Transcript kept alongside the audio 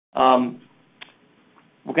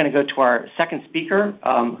We're going to go to our second speaker,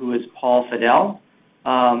 who is Paul Fidel.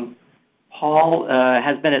 Paul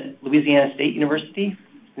has been at Louisiana State University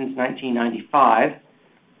since 1995.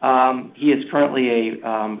 He is currently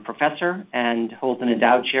a professor and holds an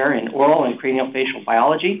endowed chair in oral and craniofacial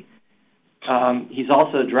biology. He's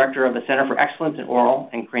also director of the Center for Excellence in Oral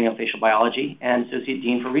and Craniofacial Biology and Associate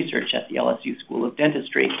Dean for Research at the LSU School of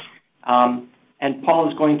Dentistry. And Paul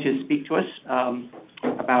is going to speak to us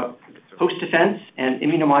about host defense and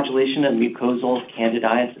immunomodulation of mucosal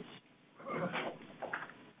candidiasis.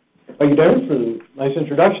 Thank you, David, for the nice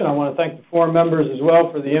introduction. I want to thank the forum members as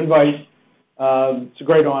well for the invite. It's a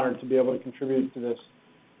great honor to be able to contribute to this.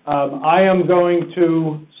 I am going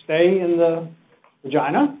to stay in the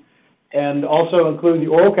vagina and also include the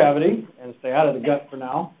oral cavity and stay out of the gut for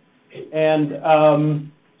now,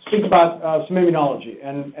 and speak about some immunology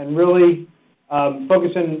and really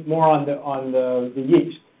focus in more on the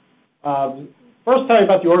yeast. First, tell you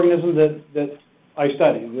about the organism that I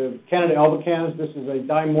study, the Candida albicans. This is a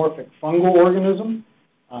dimorphic fungal organism.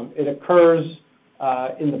 It occurs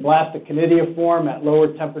in the blastic canidia form at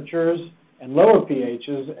lower temperatures and lower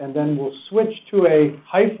pHs, and then will switch to a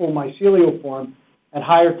hyphal mycelial form at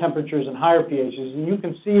higher temperatures and higher pHs. And you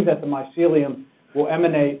can see that the mycelium will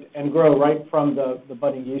emanate and grow right from the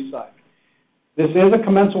budding yeast side. This is a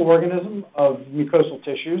commensal organism of mucosal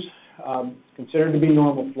tissues, considered to be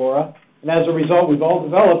normal flora, and as a result, we've all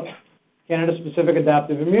developed Candida-specific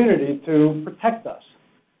adaptive immunity to protect us.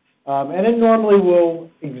 And it normally will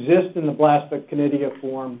exist in the blastic canidia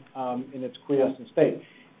form in its quiescent state.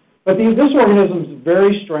 But this organism is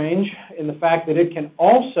very strange in the fact that it can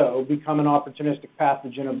also become an opportunistic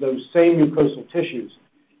pathogen of those same mucosal tissues,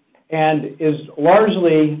 and is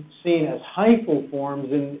largely seen as hyphal forms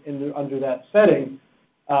under that setting.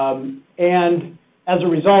 And as a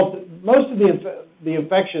result, most of the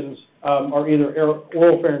infections are either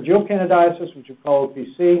oropharyngeal candidiasis, which we call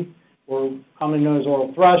OPC, or commonly known as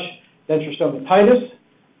oral thrush, denture stomatitis,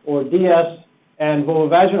 or DS, and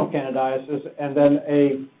vulvovaginal candidiasis, and then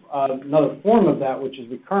another form of that, which is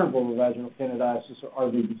recurrent vulvovaginal candidiasis, or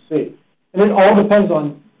RVBC. And it all depends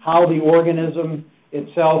on how the organism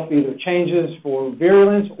itself either changes for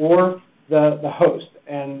virulence or the host,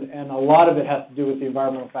 and a lot of it has to do with the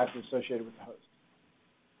environmental factors associated with the host.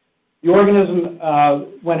 The organism,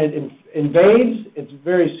 when it invades, it's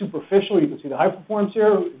very superficial. You can see the hyphoforms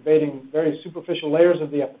here, invading very superficial layers of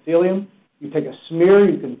the epithelium. You take a smear,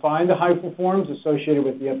 you can find the hyphoforms associated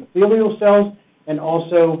with the epithelial cells, and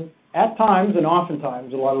also, at times and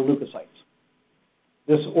oftentimes, a lot of leukocytes.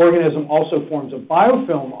 This organism also forms a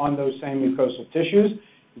biofilm on those same mucosal tissues.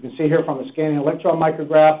 You can see here from a scanning electron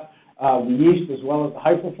micrograph the yeast as well as the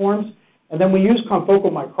hyphoforms. And then we use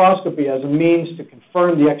confocal microscopy as a means to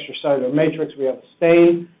confirm the extracellular matrix. We have a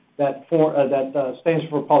stain that stains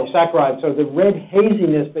for polysaccharides. So the red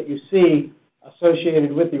haziness that you see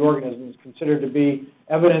associated with the organism is considered to be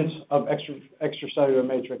evidence of extracellular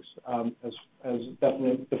matrix as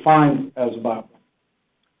defined as a biofilm.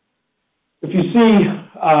 If you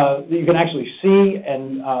see, you can actually see,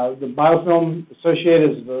 and the biofilm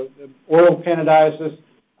associated is the oral candidiasis,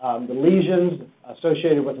 the lesions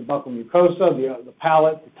associated with the buccal mucosa, the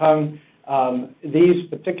palate, the tongue. These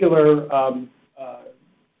particular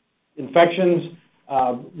infections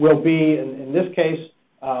will be, in this case,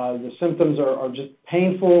 the symptoms are just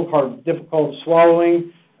painful, hard, difficult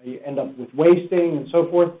swallowing. You end up with wasting and so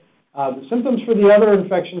forth. The symptoms for the other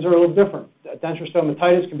infections are a little different. Denture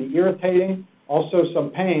stomatitis can be irritating, also some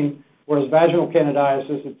pain, whereas vaginal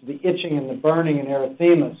candidiasis, it's the itching and the burning and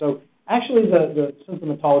erythema. So actually the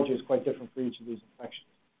symptomatology is quite different for each of these infections.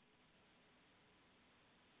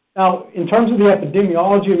 Now, in terms of the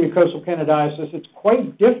epidemiology of mucosal candidiasis, it's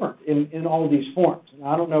quite different in all of these forms. And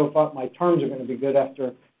I don't know if my terms are going to be good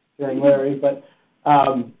after hearing Larry, but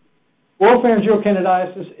oropharyngeal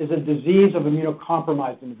candidiasis is a disease of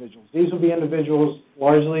immunocompromised individuals. These will be individuals,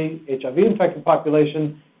 largely HIV-infected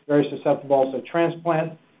population, very susceptible also to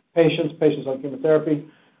transplant patients on chemotherapy,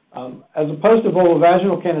 as opposed to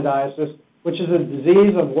vulvovaginal candidiasis, which is a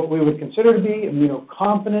disease of what we would consider to be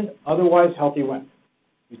immunocompetent, otherwise healthy women,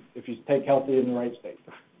 if you take healthy in the right state.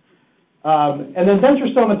 And then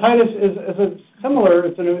denture stomatitis is a similar,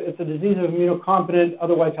 it's a disease of immunocompetent,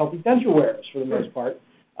 otherwise healthy denture wearers for the most part,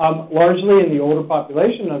 largely in the older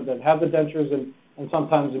population that have the dentures and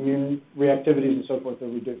sometimes immune reactivities and so forth that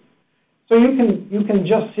we do. So you can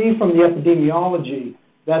just see from the epidemiology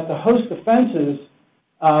that the host defenses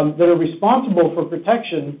that are responsible for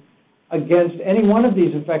protection against any one of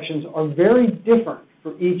these infections are very different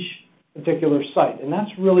for each particular site. And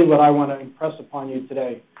that's really what I want to impress upon you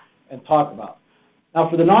today and talk about. Now,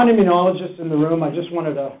 for the non-immunologists in the room, I just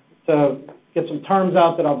wanted to get some terms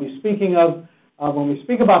out that I'll be speaking of. When we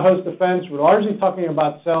speak about host defense, we're largely talking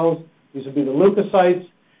about cells. These would be the leukocytes.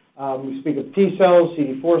 We speak of T cells,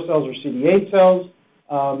 CD4 cells, or CD8 cells,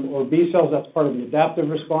 or B cells. That's part of the adaptive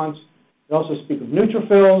response. We also speak of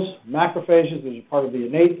neutrophils, macrophages, which are part of the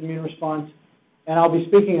innate immune response. And I'll be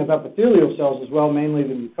speaking of epithelial cells as well, mainly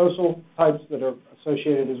the mucosal types that are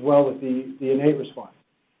associated as well with the innate response.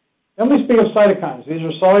 Then we speak of cytokines. These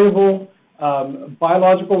are soluble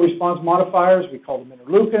biological response modifiers. We call them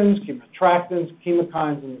interleukins, chemoattractants,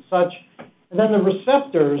 chemokines, and such. And then the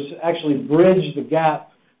receptors actually bridge the gap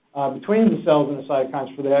between the cells and the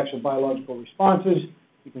cytokines for the actual biological responses.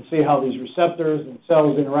 You can see how these receptors and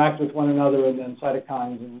cells interact with one another, and then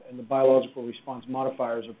cytokines and the biological response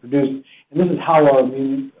modifiers are produced. And this is how our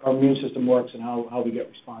immune system works and how we get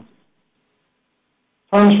responses.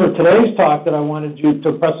 Terms for today's talk that I wanted you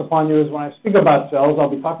to press upon you is when I speak about cells,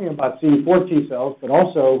 I'll be talking about CD4 T cells, but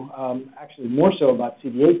also actually more so about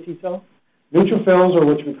CD8 T cells. Neutrophils, or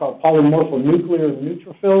which we call polymorphonuclear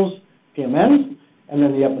neutrophils, PMNs, and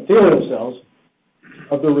then the epithelial cells.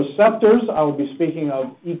 Of the receptors, I will be speaking of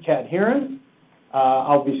E-cadherin.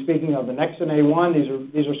 I'll be speaking of the Nexin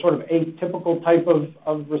A1. These are sort of atypical type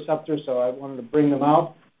of receptors, so I wanted to bring them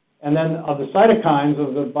out. And then of the cytokines,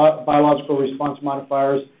 of the biological response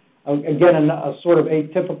modifiers, again, a sort of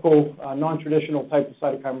atypical, non-traditional type of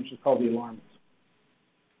cytokine, which is called the alarmins.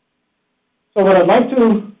 So what I'd like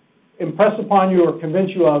to impress upon you or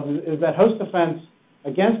convince you of is that host defense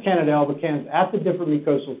against Candida albicans at the different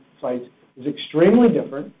mucosal sites is extremely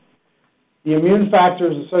different. The immune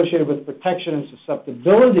factors associated with protection and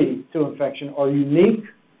susceptibility to infection are unique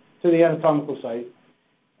to the anatomical site.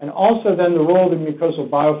 And also then the role of the mucosal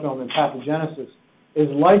biofilm in pathogenesis is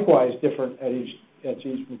likewise different at each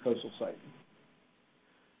mucosal site.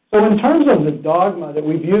 So in terms of the dogma that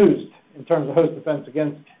we've used in terms of host defense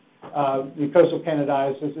against mucosal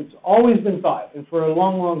candidiasis, it's always been thought, and for a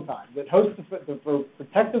long, long time, that for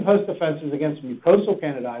protective host defenses against mucosal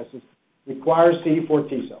candidiasis requires CD4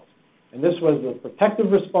 T cells. And this was the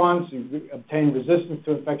protective response. You obtain resistance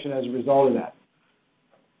to infection as a result of that.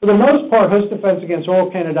 For the most part, host defense against oral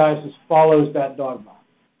candidiasis follows that dogma.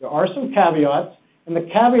 There are some caveats, and the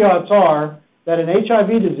caveats are that in HIV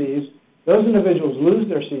disease, those individuals lose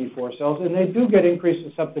their CD4 cells, and they do get increased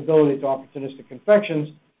susceptibility to opportunistic infections,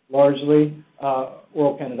 largely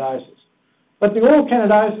oral candidiasis. But the oral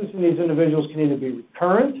candidiasis in these individuals can either be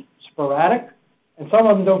recurrent, sporadic, and some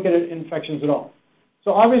of them don't get infections at all.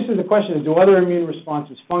 So obviously the question is, do other immune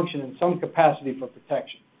responses function in some capacity for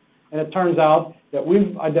protection? And it turns out that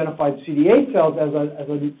we've identified CD8 cells as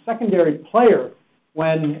a secondary player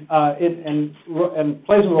when and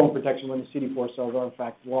plays a role in protection when the CD4 cells are in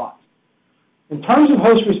fact lost. In terms of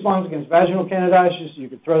host response against vaginal candidiasis, you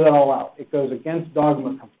could throw that all out. It goes against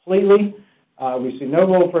dogma completely. We see no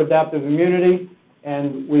role for adaptive immunity,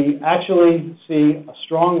 and we actually see a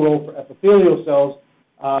strong role for epithelial cells,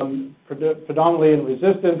 predominantly in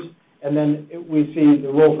resistance, and then we see the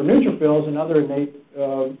role for neutrophils and other innate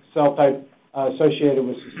cell type associated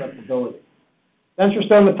with susceptibility. Ventral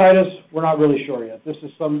stomatitis, we're not really sure yet. This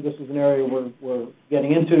is an area we're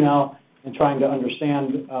getting into now and trying to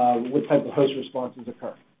understand what type of host responses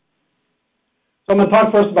occur. So I'm going to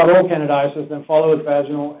talk first about oral candidiasis, then follow with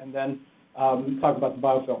vaginal, and then talk about the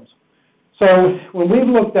biofilms. So when we've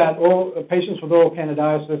looked at patients with oral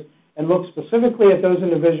candidiasis and looked specifically at those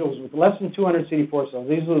individuals with less than 200 CD4 cells,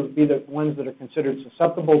 these will be the ones that are considered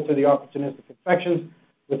susceptible to the opportunistic infections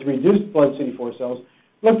with reduced blood CD4 cells,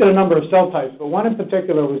 looked at a number of cell types, but one in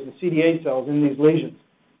particular was the CD8 cells in these lesions.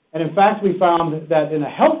 And in fact, we found that in a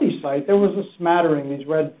healthy site, there was a smattering. These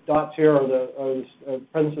red dots here are the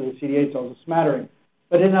presence of the CD8 cells, a smattering.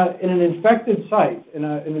 But in an infected site, in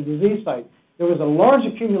a disease site, there was a large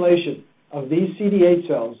accumulation of these CD8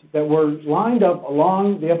 cells that were lined up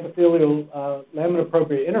along the epithelial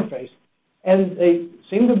lamina-propria interface, and they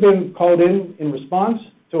seemed to have been called in response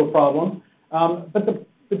to a problem. But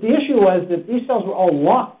the issue was that these cells were all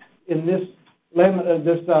locked in this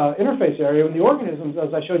interface area, and the organisms,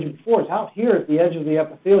 as I showed you before, is out here at the edge of the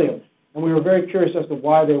epithelium, and we were very curious as to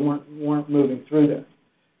why they weren't moving through there.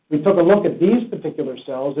 We took a look at these particular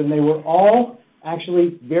cells, and they were all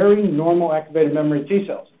actually very normal activated memory T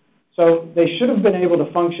cells. So they should have been able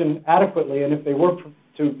to function adequately, and if they were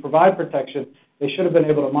to provide protection, they should have been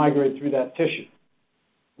able to migrate through that tissue.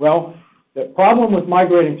 Well, the problem with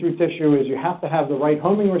migrating through tissue is you have to have the right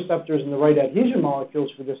homing receptors and the right adhesion molecules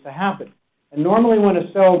for this to happen. And normally when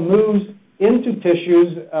a cell moves into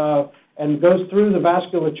tissues and goes through the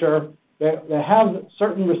vasculature, they have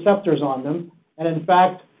certain receptors on them. And in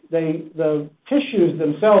fact, the tissues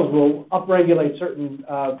themselves will upregulate certain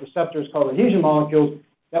receptors called adhesion molecules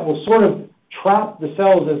that will sort of trap the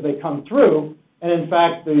cells as they come through. And in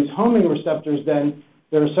fact, these homing receptors then,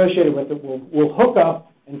 they're associated with it, will hook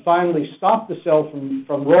up and finally stop the cell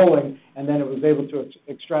from rolling, and then it was able to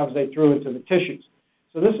extravasate through into the tissues.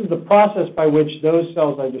 So this is the process by which those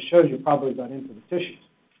cells I just showed you probably got into the tissues.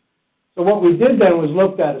 So what we did then was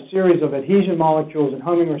looked at a series of adhesion molecules and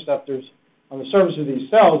homing receptors on the surface of these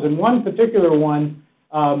cells, and one particular one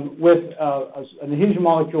with an adhesion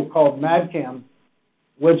molecule called MADCAM,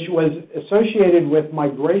 which was associated with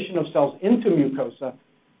migration of cells into mucosa.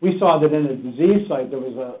 We saw that in a disease site there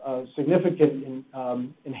was a significant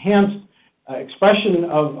enhanced expression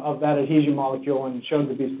of that adhesion molecule and showed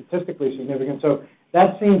to be statistically significant. So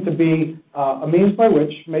that seemed to be a means by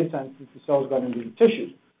which made sense that the cells got into the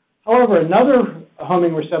tissues. However, another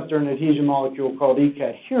homing receptor and adhesion molecule called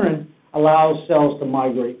E-cadherin allows cells to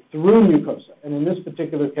migrate through mucosa. And in this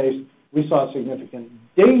particular case, we saw a significant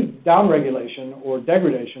downregulation or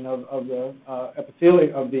degradation of the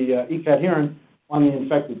epithelium of the E-cadherin on the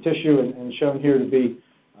infected tissue, and shown here to be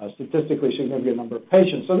a statistically significant number of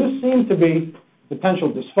patients. So this seemed to be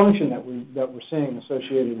potential dysfunction that we're seeing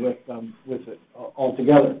associated with it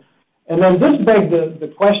altogether. And then this begged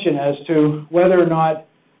the question as to whether or not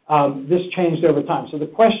this changed over time. So the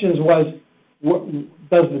questions was,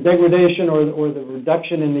 does the degradation or the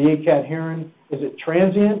reduction in the E-cadherin, is it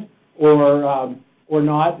transient or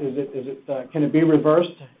not? Can it be reversed?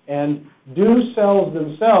 And do cells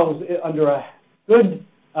themselves, under a good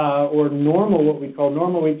or normal, what we call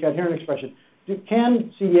normal E-cadherin expression,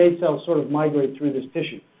 can CD8 cells sort of migrate through this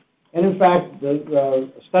tissue? And in fact,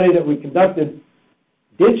 the study that we conducted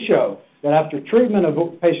did show that after treatment of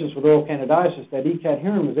patients with oral candidiasis, that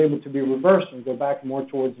E-cadherin was able to be reversed and go back more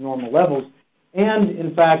towards normal levels. And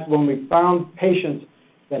in fact, when we found patients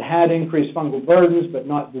that had increased fungal burdens but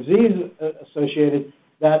not disease associated,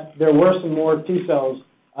 that there were some more T cells,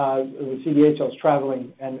 the CD8 cells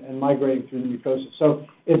traveling and migrating through the mucosa. So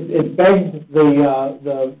it begged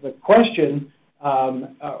the question,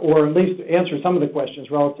 or at least answered some of the questions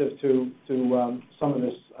relative to some of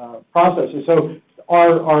this processes. So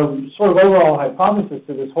our sort of overall hypothesis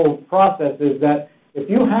to this whole process is that if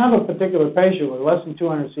you have a particular patient with less than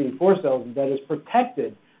 200 CD4 cells that is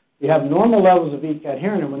protected, you have normal levels of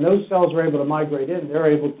E-cadherin, and when those cells are able to migrate in, they're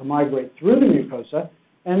able to migrate through the mucosa,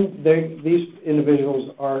 and these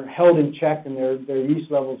individuals are held in check, and their yeast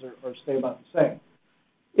levels stay about the same.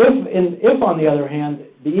 If, on the other hand,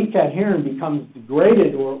 the E-cadherin becomes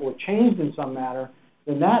degraded or changed in some manner,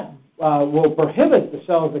 then that will prohibit the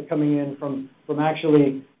cells that are coming in from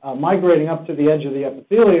actually migrating up to the edge of the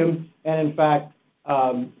epithelium, and in fact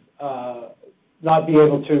not be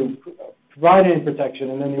able to provide any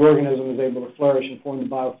protection, and then the organism is able to flourish and form the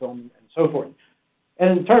biofilm and so forth.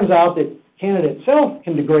 And it turns out that Candida itself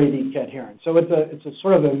can degrade E-cadherin. So it's a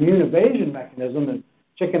sort of immune evasion mechanism, a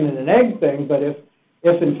chicken and an egg thing, but if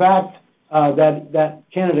in fact that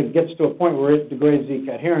Candida gets to a point where it degrades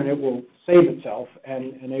E-cadherin, it will save itself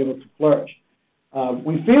and able to flourish.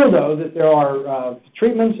 We feel, though, that there are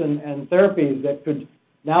treatments and therapies that could,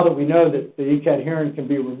 now that we know that the E-cadherin can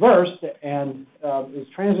be reversed and is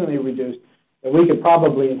transiently reduced, that we could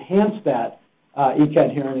probably enhance that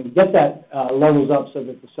E-cadherin and get that levels up so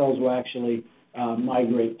that the cells will actually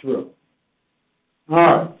migrate through. All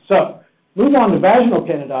right, so move on to vaginal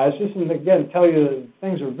candidiasis, and again, tell you that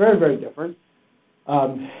things are very, very different.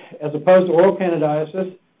 As opposed to oral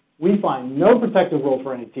candidiasis, we find no protective role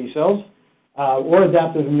for any T cells or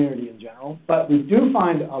adaptive immunity in general, but we do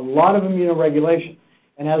find a lot of immunoregulation.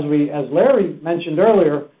 And as Larry mentioned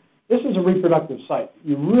earlier, this is a reproductive site.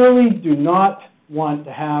 You really do not want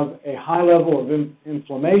to have a high level of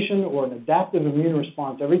inflammation or an adaptive immune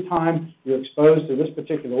response every time you're exposed to this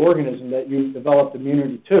particular organism that you've developed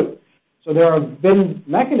immunity to. So there have been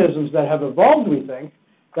mechanisms that have evolved, we think,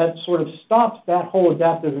 that sort of stops that whole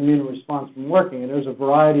adaptive immune response from working. And there's a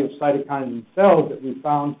variety of cytokines and cells that we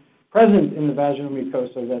found present in the vaginal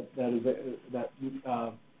mucosa that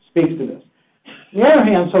speaks to this. On the other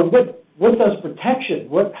hand, so what does protection?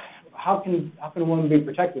 How can a woman be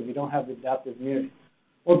protected if you don't have the adaptive immunity?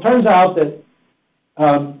 Well, it turns out that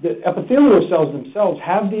the epithelial cells themselves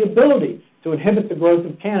have the ability to inhibit the growth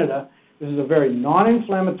of Candida. This is a very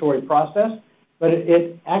non-inflammatory process, but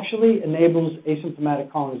it actually enables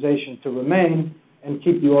asymptomatic colonization to remain and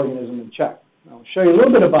keep the organism in check. I'll show you a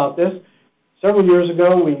little bit about this. Several years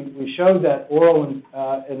ago, we showed that oral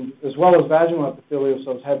and as well as vaginal epithelial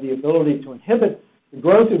cells have the ability to inhibit the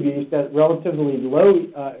growth of yeast at relatively low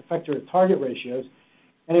effector-to-target ratios.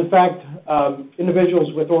 And in fact,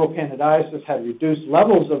 individuals with oral candidiasis had reduced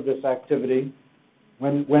levels of this activity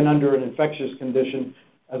when under an infectious condition,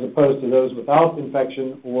 as opposed to those without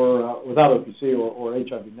infection or without OPC or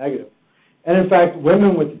HIV negative. And in fact,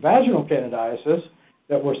 women with vaginal candidiasis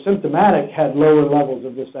that were symptomatic had lower levels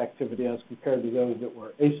of this activity as compared to those that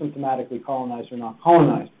were asymptomatically colonized or not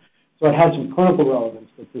colonized. So it had some clinical relevance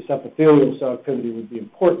that this epithelial cell activity would be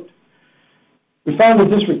important. We found that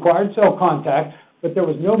this required cell contact, but there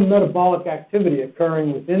was no metabolic activity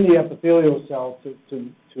occurring within the epithelial cell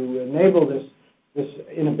to enable this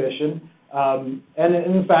inhibition, and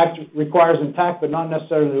in fact requires intact but not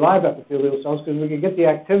necessarily live epithelial cells, because we could get the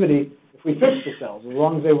activity if we fix the cells, as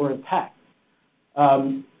long as they were intact.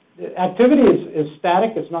 Activity is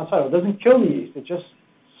static, it's not subtle. It doesn't kill the yeast, it just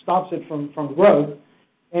stops it from growth.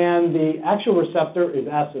 And the actual receptor is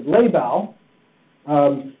acid labile.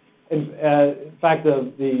 In fact,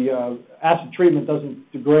 the acid treatment doesn't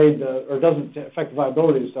degrade or doesn't affect the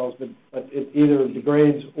viability of cells, but it either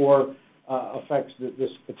degrades or affects this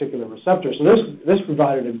particular receptor. So this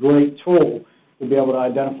provided a great tool to be able to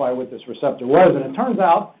identify what this receptor was. And it turns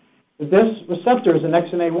out that this receptor is an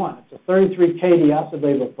XNA1. It's a 33-kD acid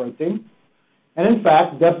labile protein, and in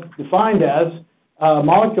fact defined as a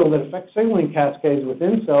molecule that affects signaling cascades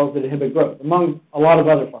within cells that inhibit growth, among a lot of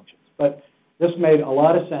other functions. But this made a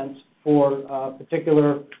lot of sense for a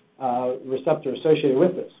particular receptor associated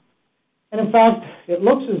with this. And in fact, it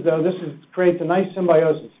looks as though this creates a nice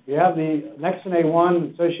symbiosis. If you have the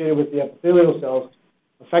XNA1 associated with the epithelial cells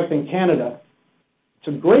affecting Candida,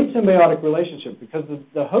 it's a great symbiotic relationship because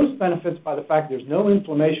the host benefits by the fact there's no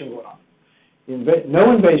inflammation going on,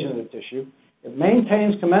 no invasion of the tissue. It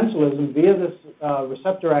maintains commensalism via this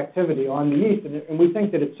receptor activity on the yeast, and we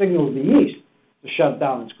think that it signals the yeast to shut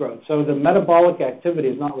down its growth. So the metabolic activity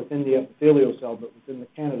is not within the epithelial cell, but within the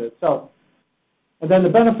Candida itself. And then the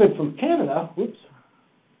benefit from Candida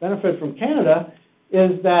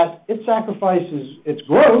is that it sacrifices its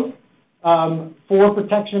growth for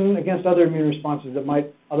protection against other immune responses that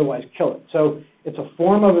might otherwise kill it. So it's a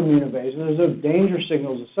form of immune evasion. There's no danger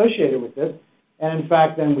signals associated with it. And in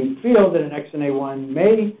fact, then we feel that an XNA1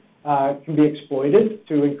 can be exploited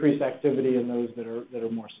to increase activity in those that are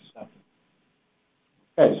more susceptible.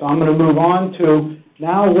 Okay, so I'm going to move on to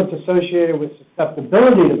now what's associated with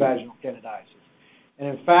susceptibility to vaginal candidiasis.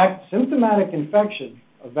 And in fact, symptomatic infection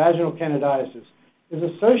of vaginal candidiasis is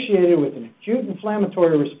associated with an acute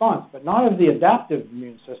inflammatory response, but not of the adaptive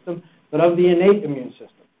immune system, but of the innate immune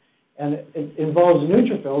system. And it involves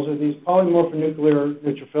neutrophils, or these polymorphonuclear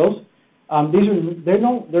neutrophils.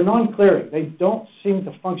 They're non-clearing. They don't seem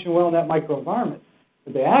to function well in that microenvironment,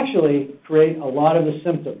 but they actually create a lot of the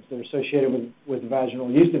symptoms that are associated with vaginal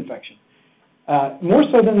yeast infection, more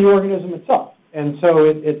so than the organism itself. And so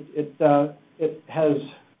it has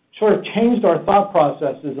sort of changed our thought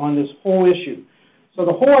processes on this whole issue. So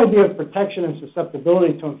the whole idea of protection and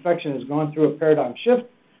susceptibility to infection has gone through a paradigm shift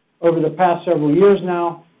over the past several years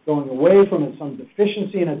now, going away from some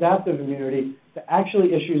deficiency in adaptive immunity to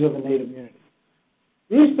actually issues of innate immunity.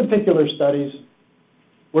 These particular studies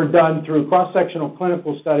were done through cross-sectional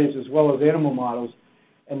clinical studies as well as animal models,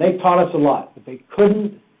 and they taught us a lot, but they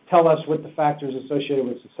couldn't tell us what the factors associated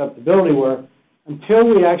with susceptibility were until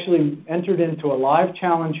we actually entered into a live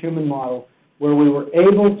challenge human model where we were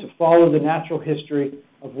able to follow the natural history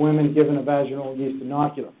of women given a vaginal yeast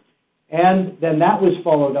inoculum. And then that was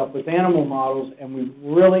followed up with animal models, and we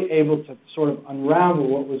were really able to sort of unravel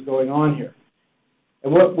what was going on here.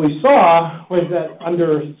 And what we saw was that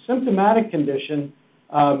under a symptomatic condition,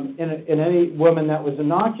 in any woman that was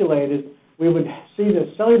inoculated, we would see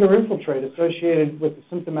the cellular infiltrate associated with the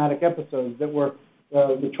symptomatic episodes that were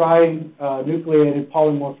the trinucleated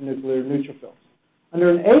polymorphonuclear neutrophils. Under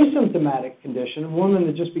an asymptomatic condition, a woman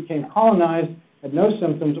that just became colonized, had no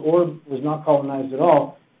symptoms, or was not colonized at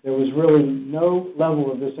all, there was really no level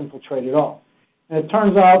of this infiltrate at all. And it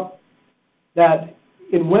turns out that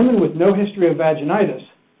in women with no history of vaginitis,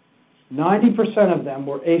 90% of them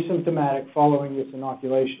were asymptomatic following this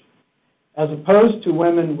inoculation, as opposed to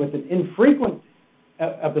women with an infrequent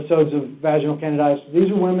episodes of vaginal candidiasis. These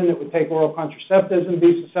are women that would take oral contraceptives and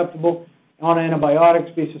be susceptible, on antibiotics,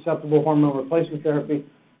 be susceptible, hormone replacement therapy.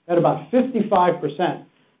 At about 55%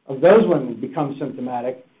 of those women become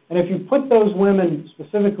symptomatic. And if you put those women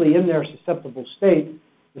specifically in their susceptible state,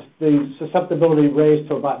 the susceptibility raised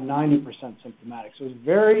to about 90% symptomatic. So it's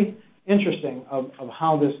very interesting of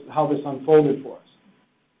how this unfolded for us.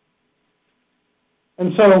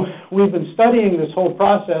 And so we've been studying this whole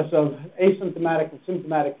process of asymptomatic and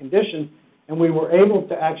symptomatic condition, and we were able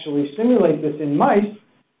to actually simulate this in mice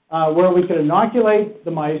where we could inoculate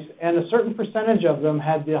the mice, and a certain percentage of them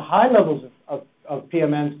had the high levels of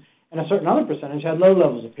PMNs, and a certain other percentage had low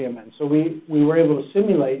levels of PMNs. So we were able to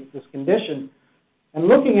simulate this condition. And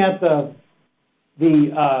looking at the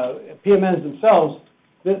PMNs themselves,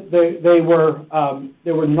 they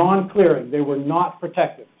were non-clearing. They were not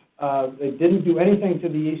protective. They didn't do anything to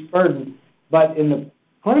the yeast burden, but in the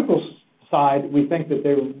clinical side, we think that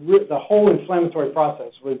the whole inflammatory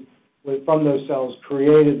process from those cells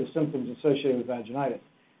created the symptoms associated with vaginitis.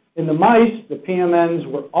 In the mice, the PMNs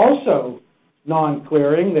were also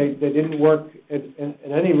non-clearing. They didn't work at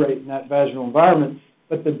any rate in that vaginal environment,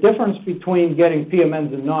 but the difference between getting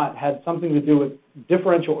PMNs and not had something to do with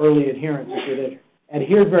differential early adherence. If it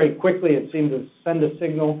adhered very quickly, it seemed to send a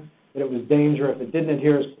signal that it was danger. If it didn't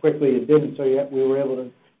adhere as quickly, it didn't, so we were able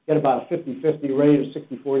to get about a 50-50 rate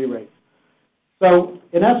or 60-40 rate. So,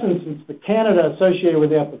 in essence, it's the candida associated with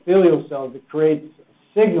the epithelial cells that creates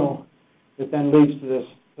a signal that then leads to this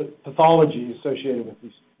pathology associated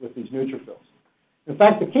with these neutrophils. In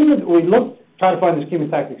fact, we tried to find this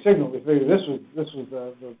chemotactic signal. We figured this was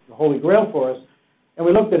the holy grail for us, and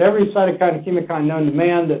we looked at every cytokine and chemokine known to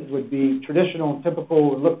man that would be traditional and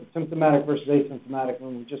typical. We looked at symptomatic versus asymptomatic,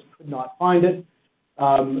 and we just could not find it.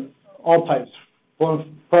 All types,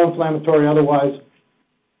 pro-inflammatory, otherwise,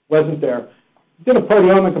 wasn't there. Did a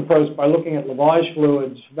proteomic approach by looking at lavage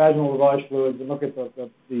fluids, vaginal lavage fluids, and look at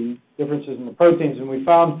the differences in the proteins, and we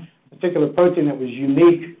found a particular protein that was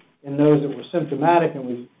unique in those that were symptomatic,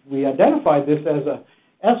 and we identified this as a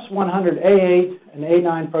S100A8 and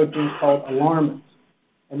A9 proteins called alarmins.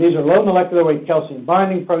 And these are low molecular weight calcium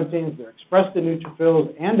binding proteins. They're expressed in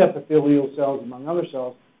neutrophils and epithelial cells, among other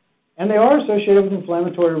cells, and they are associated with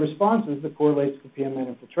inflammatory responses that correlates to PMN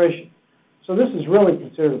infiltration. So this is really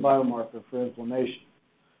considered a biomarker for inflammation.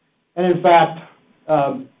 And in fact,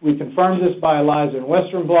 we confirmed this by ELISA and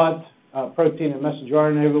Western blot, protein and messenger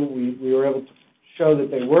RNA. We were able to show that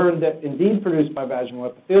they were indeed produced by vaginal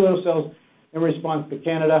epithelial cells in response to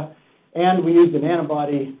Candida, and we used an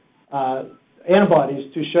antibodies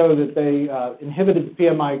to show that they inhibited the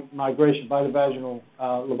PM migration by the vaginal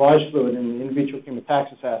lavage fluid in the in vitro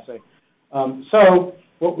chemotaxis assay. So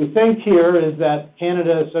what we think here is that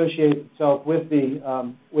Candida associates itself with the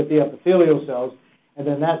epithelial cells, and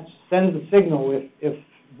then that sends a signal, if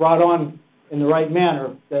brought on in the right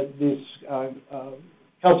manner, that these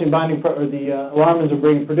calcium binding or the alarmins are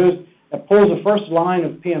being produced. That pulls the first line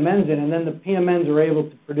of PMNs in, and then the PMNs are able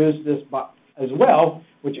to produce this as well,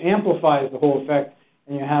 which amplifies the whole effect,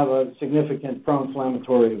 and you have a significant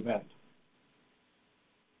pro-inflammatory event.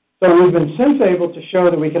 So we've been since able to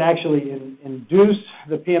show that we can actually induce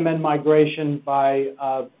the PMN migration by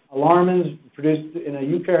alarmins produced in a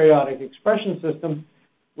eukaryotic expression system,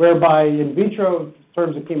 whereby in vitro, in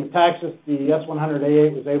terms of chemotaxis, the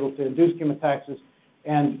S100A8 was able to induce chemotaxis,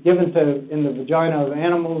 and given in the vagina of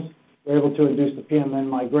animals, we're able to induce the PMN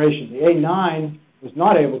migration. The A9 was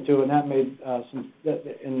not able to, and that made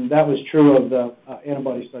and that was true of the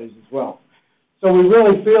antibody studies as well. So we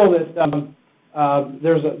really feel that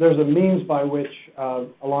there's a means by which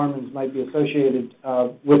alarmins might be associated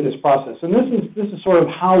with this process, and this is sort of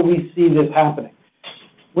how we see this happening.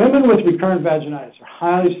 Women with recurrent vaginitis are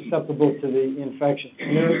highly susceptible to the infection,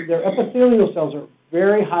 and their epithelial cells are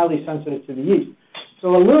very highly sensitive to the yeast.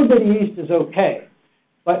 So a little bit of yeast is okay,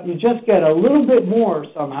 but you just get a little bit more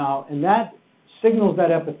somehow, and that signals that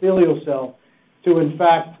epithelial cell to, in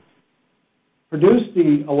fact, produce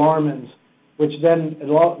the alarmins, which then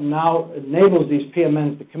now enables these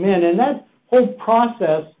PMNs to come in. And that whole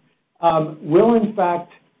process will, in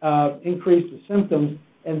fact, increase the symptoms.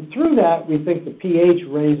 And through that, we think the pH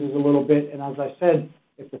raises a little bit. And as I said,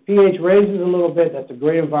 if the pH raises a little bit, that's a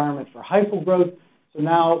great environment for hyphal growth. So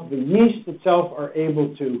now the yeast itself are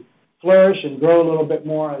able to flourish and grow a little bit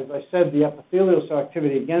more. As I said, the epithelial cell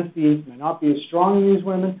activity against the yeast may not be as strong in these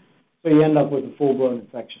women, so you end up with a full-blown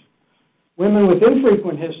infection. Women with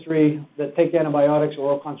infrequent history that take antibiotics or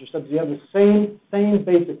oral contraceptives, you have the same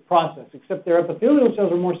basic process, except their epithelial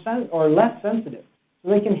cells are less sensitive, so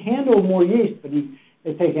they can handle more yeast. But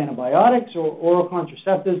they take antibiotics or oral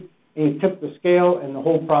contraceptives, and you tip the scale, and the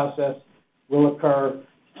whole process will occur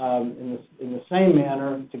in the same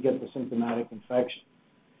manner to get the symptomatic infection.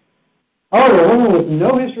 However, a woman with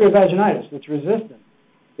no history of vaginitis that's resistant,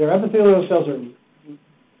 their epithelial cells are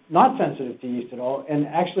not sensitive to yeast at all, and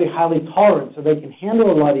actually highly tolerant, so they can handle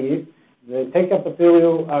a lot of yeast. They take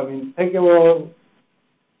take oral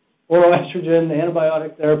estrogen, the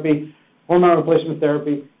antibiotic therapy, hormone replacement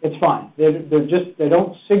therapy. It's fine. They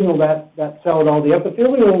don't signal that cell at all. The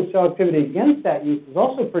epithelial cell activity against that yeast is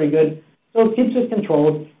also pretty good, so it keeps it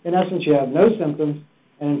controlled. In essence, you have no symptoms,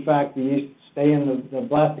 and in fact, the yeast stay in the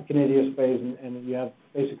blastic candidiasis phase, and you have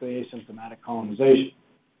basically asymptomatic colonization.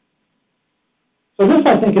 So this,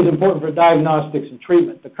 I think, is important for diagnostics and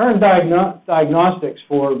treatment. The current diagnostics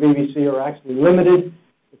for VVC are actually limited.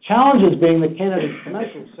 The challenge is being that Candida is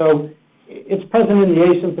commensal, so it's present in the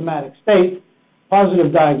asymptomatic state.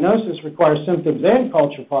 Positive diagnosis requires symptoms and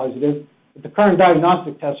culture positive, but the current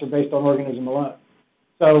diagnostic tests are based on organism alone.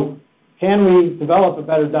 So can we develop a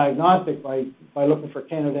better diagnostic by looking for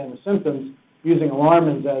Candida and the symptoms, using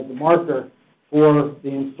alarmins as the marker for the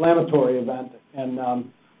inflammatory event,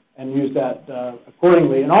 and use that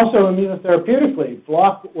accordingly? And also immunotherapeutically,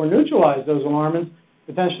 block or neutralize those alarmins.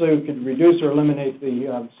 Potentially we could reduce or eliminate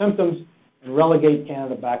the symptoms and relegate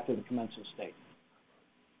Candida back to the commensal state.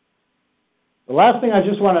 The last thing I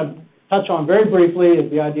just want to touch on very briefly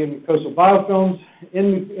is the idea of mucosal biofilms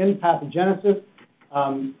in pathogenesis.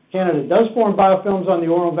 Candida does form biofilms on the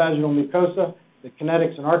oral and vaginal mucosa. The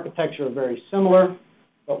kinetics and architecture are very similar,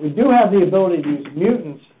 but we do have the ability to use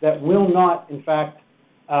mutants that will not, in fact,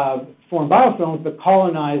 form biofilms, but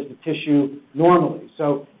colonize the tissue normally.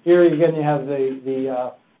 So here again you have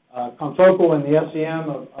the confocal and the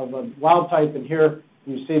SEM of a wild type, and here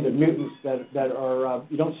you see the mutants that are,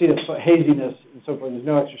 you don't see the haziness and so forth. There's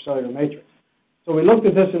no extracellular matrix. So we looked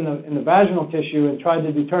at this in the vaginal tissue and tried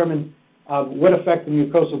to determine what effect the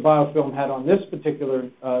mucosal biofilm had on this particular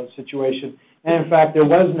situation, and in fact there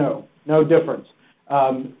was no difference.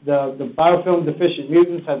 The biofilm deficient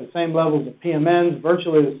mutants had the same levels of PMNs,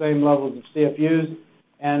 virtually the same levels of CFUs,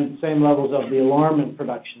 and same levels of the alarmin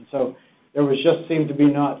production. So there was just seemed to be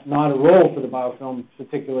not a role for the biofilm,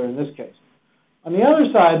 particular in this case. On the other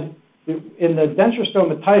side, in the denture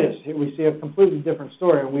stomatitis, here we see a completely different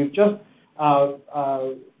story, and we've just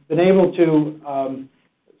been able to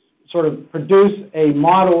sort of produce a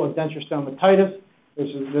model of denture stomatitis. This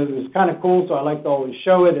is kind of cool, so I like to always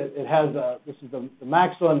show it. It has this is the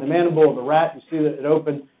maxilla and the mandible of a rat. You see that it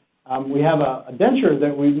opened. We have a denture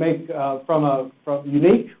that we make from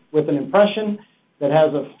unique with an impression that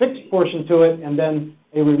has a fixed portion to it, and then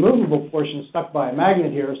a removable portion stuck by a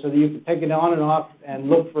magnet here, so that you can take it on and off and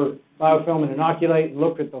look for biofilm and inoculate and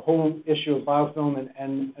look at the whole issue of biofilm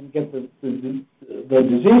and get the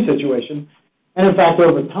disease situation. And in fact,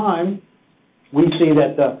 over time, we see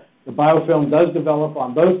that the biofilm does develop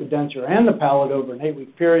on both the denture and the palate over an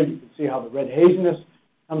 8-week period. You can see how the red haziness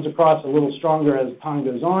comes across a little stronger as time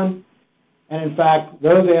goes on. And in fact,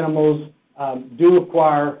 those animals do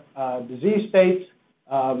acquire disease states,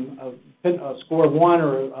 a score of 1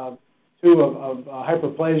 or 2 of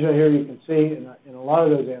hyperplasia here you can see in a lot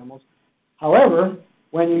of those animals. However,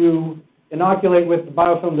 when you inoculate with the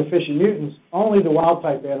biofilm deficient mutants, only the wild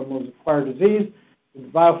type animals acquire disease. The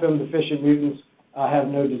biofilm deficient mutants have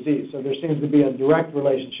no disease. So there seems to be a direct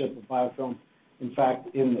relationship with biofilm, in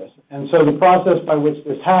fact, in this. And so the process by which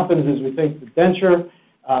this happens is we think the denture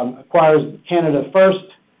acquires Candida first,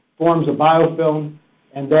 forms a biofilm,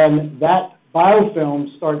 and then that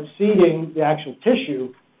biofilm starts seeding the actual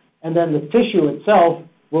tissue, and then the tissue itself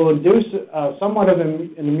will induce somewhat of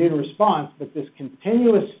an immune response, but this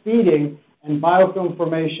continuous feeding and biofilm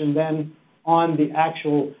formation then on the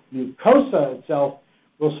actual mucosa itself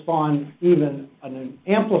will spawn even an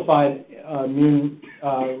amplified immune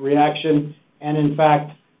reaction, and in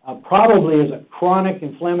fact probably is a chronic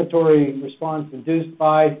inflammatory response induced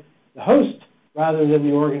by the host rather than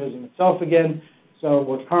the organism itself again. So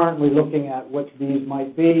we're currently looking at what these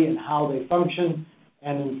might be and how they function,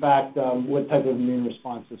 and in fact what type of immune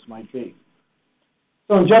response this might be.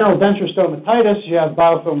 So in general, denture stomatitis, you have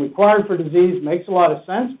biofilm required for disease. Makes a lot of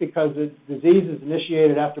sense because the disease is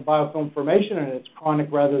initiated after biofilm formation and it's chronic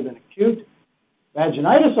rather than acute.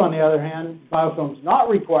 Vaginitis, on the other hand, biofilm is not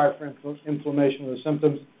required for inflammation of the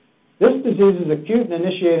symptoms. This disease is acute and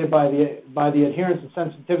initiated by the adherence and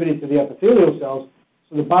sensitivity to the epithelial cells.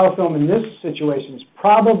 So the biofilm in this situation is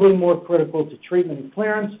probably more critical to treatment and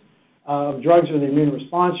clearance of drugs or the immune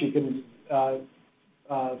response. You can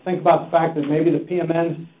think about the fact that maybe the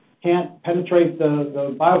PMNs can't penetrate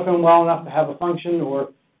the biofilm well enough to have a function, or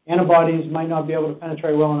antibodies might not be able to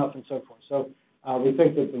penetrate well enough, and so forth. So we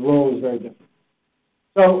think that the role is very different.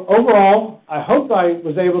 So overall, I hope I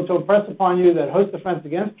was able to impress upon you that host defense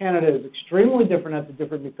against Candida is extremely different at the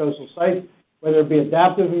different mucosal sites, whether it be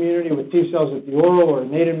adaptive immunity with T cells at the oral or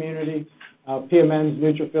innate immunity, PMNs,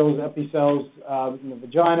 neutrophils, epicells in the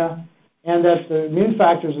vagina, and that the immune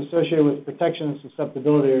factors associated with protection and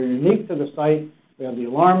susceptibility are unique to the site. We have the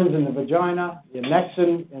alarmins in the vagina, the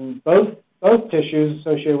annexin in both tissues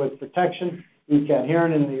associated with protection, the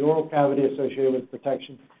cadherin in the oral cavity associated with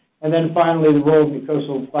protection, and then finally the role of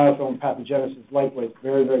mucosal biofilm pathogenesis, likewise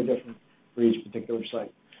very, very different for each particular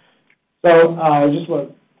site. So I just want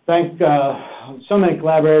to thank so many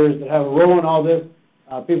collaborators that have a role in all this.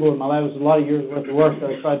 People in my lab, it was a lot of years worth of work that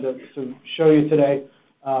I tried to show you today.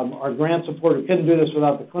 Our grant supporter couldn't do this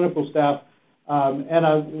without the clinical staff. And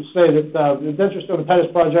I will say that the denture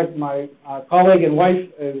stomatitis project, my colleague and wife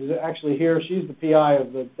is actually here. She's the PI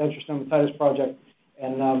of the denture stomatitis project,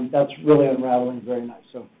 and that's really unraveling very nice.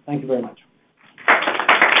 So thank you very much.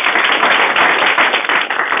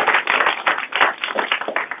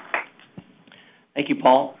 Thank you,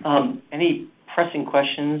 Paul. Any pressing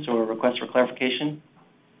questions or requests for clarification?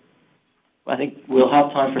 I think we'll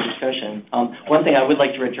have time for discussion. One thing I would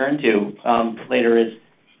like to return to later is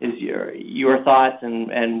your thoughts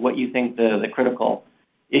and what you think the critical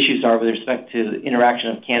issues are with respect to the interaction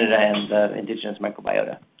of Candida and the indigenous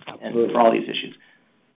microbiota, and for all these issues.